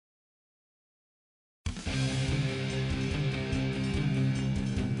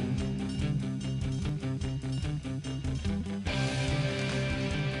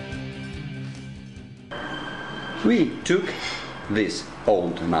We took this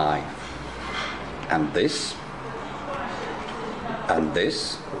old knife and this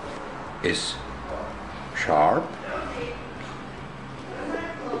is sharp.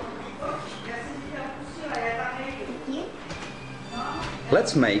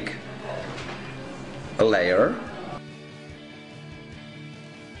 Let's make a layer.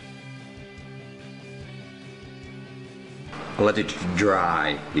 Let it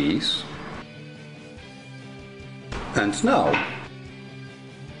dry, please. And now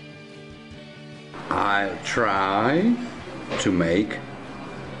I'll try to make,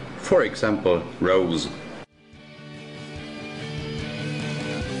 for example, rose.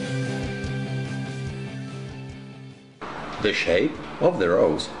 The shape of the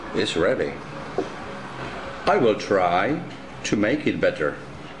rose is ready. I will try to make it better.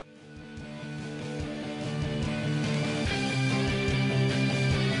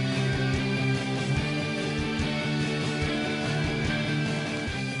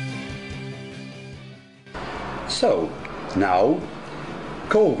 So, now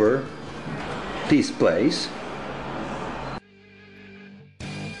cover this place.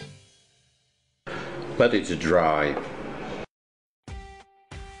 Let it dry.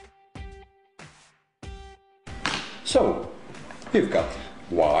 So, we've got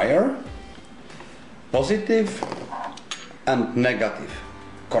wire, positive and negative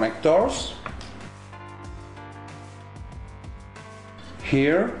connectors.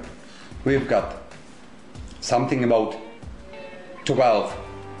 Here we've got something about 12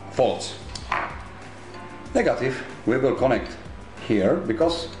 volts. Negative we will connect here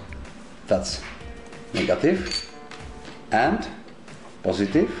because that's negative, and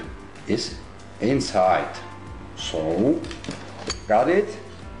positive is inside. So, got it?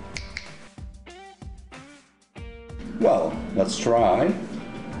 Well, let's try.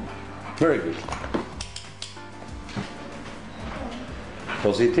 Very good.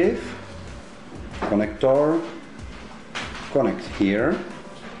 Positive connector, connect here,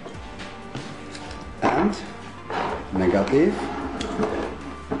 and negative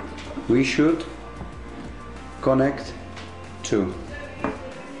we should connect to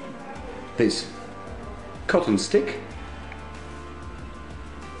this cotton stick.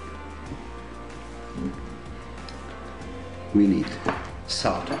 We need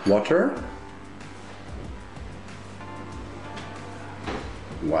salt water.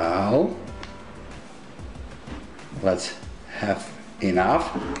 Well, let's have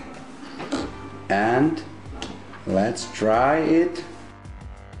enough and let's try it.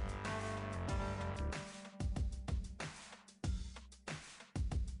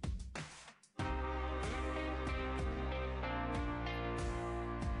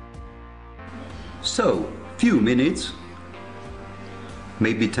 So, few minutes,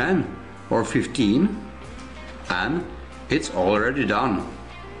 maybe 10 or 15, and it's already done.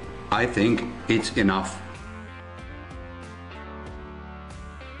 I think it's enough.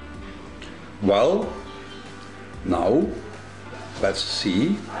 Well, now let's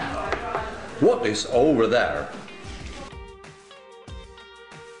see what is over there.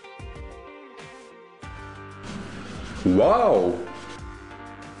 Wow!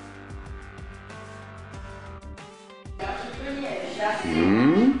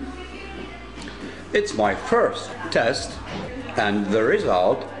 It's my first test and the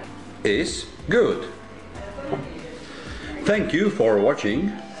result is good. Thank you for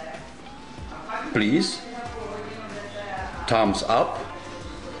watching. Please thumbs up,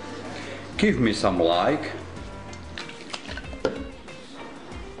 give me some like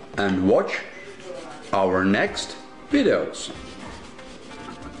and watch our next videos.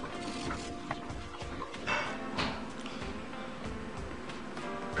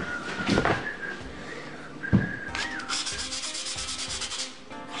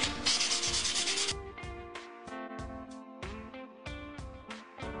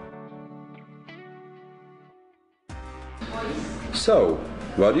 So,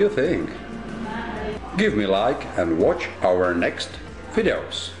 what do you think? Give me a like and watch our next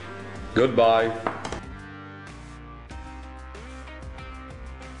videos. Goodbye.